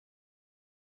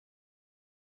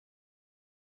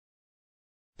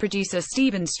Producer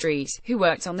Stephen Street, who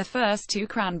worked on the first two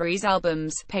Cranberries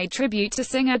albums, paid tribute to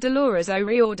singer Dolores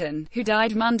O'Riordan, who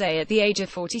died Monday at the age of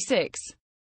 46.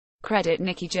 Credit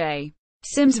Nicky J.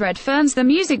 Sims. Red Ferns. The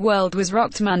music world was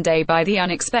rocked Monday by the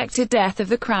unexpected death of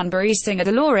the Cranberries singer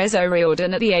Dolores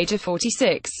O'Riordan at the age of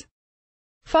 46.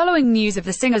 Following news of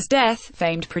the singer's death,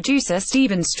 famed producer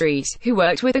Stephen Street, who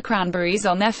worked with the Cranberries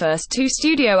on their first two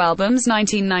studio albums,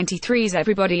 1993's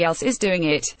Everybody Else Is Doing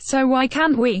It, So Why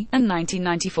Can't We, and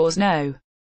 1994's No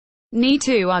Need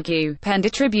to Argue, penned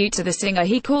a tribute to the singer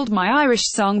he called My Irish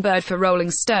Songbird for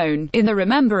Rolling Stone. In the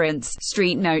remembrance,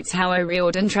 Street notes how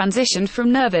O'Riordan transitioned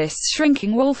from nervous,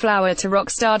 shrinking wallflower to rock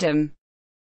stardom.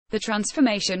 The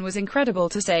transformation was incredible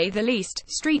to say the least,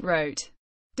 Street wrote.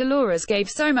 Dolores gave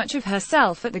so much of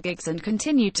herself at the gigs and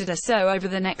continued to do so over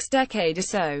the next decade or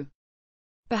so.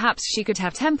 Perhaps she could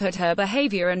have tempered her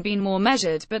behavior and been more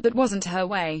measured, but that wasn't her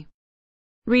way.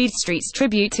 Read Street's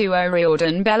tribute to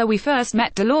O'Riordan. Bella. We first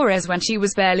met Dolores when she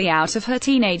was barely out of her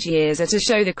teenage years at a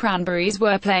show the Cranberries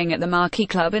were playing at the Marquee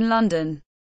Club in London.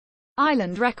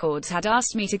 Island Records had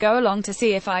asked me to go along to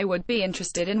see if I would be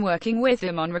interested in working with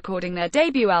them on recording their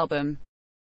debut album.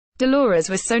 Dolores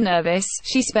was so nervous,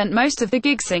 she spent most of the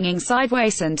gig singing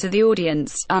sideways and to the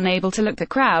audience, unable to look the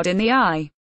crowd in the eye.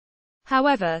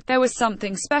 However, there was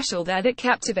something special there that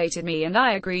captivated me, and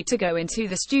I agreed to go into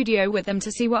the studio with them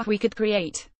to see what we could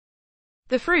create.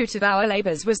 The fruit of our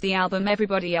labors was the album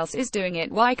Everybody Else Is Doing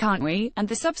It, Why Can't We, and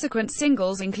the subsequent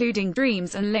singles including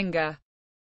Dreams and Linger.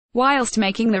 Whilst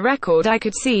making the record, I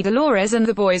could see Dolores and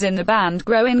the boys in the band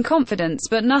grow in confidence,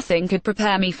 but nothing could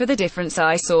prepare me for the difference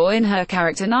I saw in her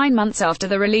character 9 months after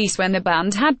the release, when the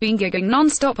band had been gigging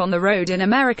non-stop on the road in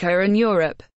America and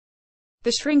Europe.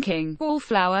 The shrinking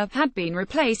wallflower had been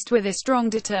replaced with a strong,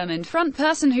 determined front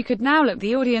person who could now look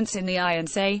the audience in the eye and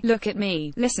say, "Look at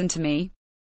me, listen to me."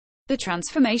 The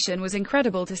transformation was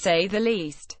incredible to say the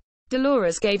least.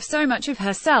 Dolores gave so much of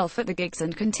herself at the gigs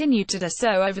and continued to do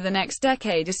so over the next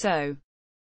decade or so.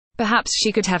 Perhaps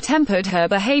she could have tempered her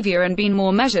behavior and been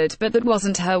more measured, but that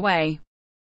wasn't her way.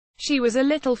 She was a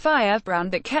little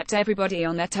firebrand that kept everybody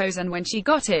on their toes, and when she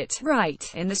got it right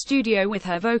in the studio with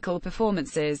her vocal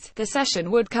performances, the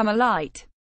session would come alight.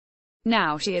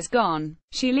 Now she is gone.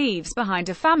 She leaves behind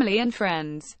a family and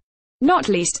friends. Not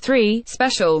least 3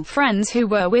 special friends who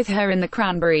were with her in the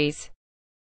Cranberries.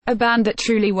 A band that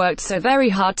truly worked so very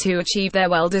hard to achieve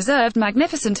their well-deserved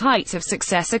magnificent heights of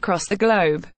success across the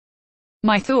globe.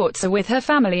 My thoughts are with her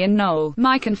family and Noel,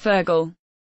 Mike and Fergal.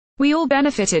 We all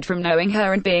benefited from knowing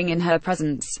her and being in her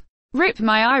presence. Rip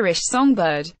My Irish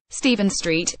Songbird. Stephen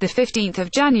Street, the 15th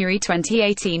of January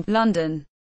 2018, London.